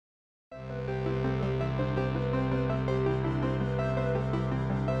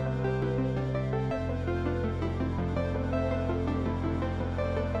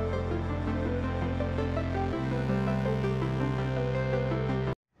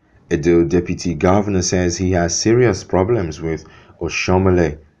Edo deputy governor says he has serious problems with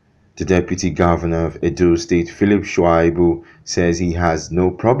Oshiomhole. The deputy governor of Edo State, Philip Shuaibu, says he has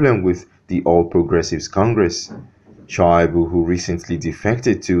no problem with the All Progressives Congress. Shuaibu, who recently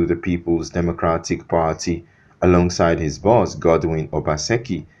defected to the People's Democratic Party alongside his boss, Godwin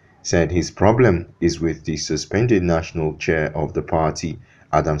Obaseki, said his problem is with the suspended national chair of the party,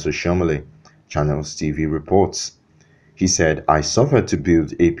 Adams Oshiomhole, Channels TV reports. He said, I suffered to build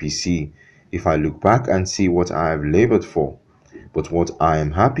APC. If I look back and see what I have labored for, but what I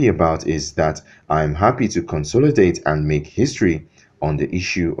am happy about is that I am happy to consolidate and make history on the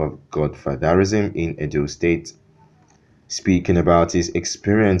issue of godfatherism in Edo State. Speaking about his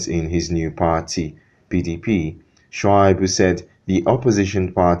experience in his new party, PDP, Shuaibu said the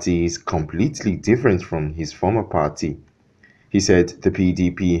opposition party is completely different from his former party. He said the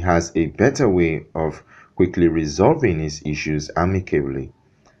PDP has a better way of quickly resolving his issues amicably.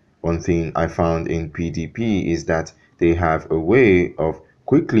 One thing I found in PDP is that they have a way of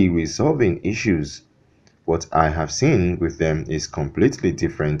quickly resolving issues. What I have seen with them is completely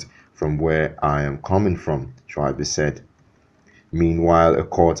different from where I am coming from, Shuaibu said. Meanwhile, a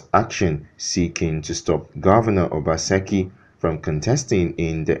court action seeking to stop Governor Obaseki from contesting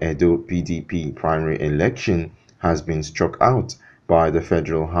in the Edo PDP primary election has been struck out by the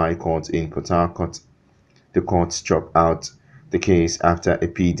Federal High Court in Port Harcourt. The court struck out the case after a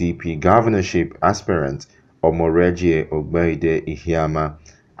PDP governorship aspirant, Omoregie Ogbeide Ihiama,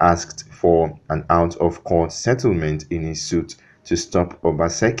 asked for an out-of-court settlement in his suit to stop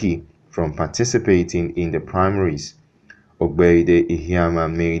Obaseki from participating in the primaries. Ogbeide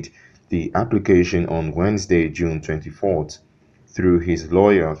Ihiama made the application on Wednesday, June 24th, through his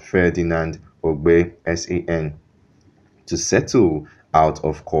lawyer Ferdinand Ogbe SAN, to settle out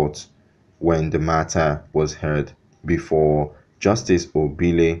of court when the matter was heard before Justice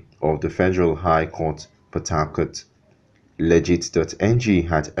Obile of the Federal High Court, Port Harcourt. Legit.ng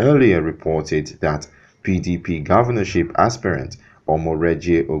had earlier reported that PDP governorship aspirant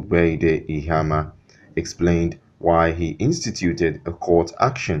Omoregie Ogbeide Ihiama explained why he instituted a court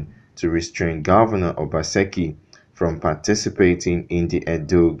action to restrain Governor Obaseki from participating in the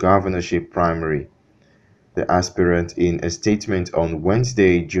Edo governorship primary. The aspirant, in a statement on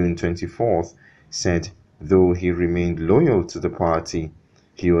Wednesday, June 24th, said though he remained loyal to the party,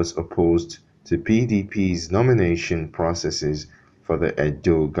 he was opposed to PDP's nomination processes for the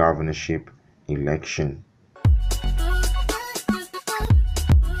Edo governorship election.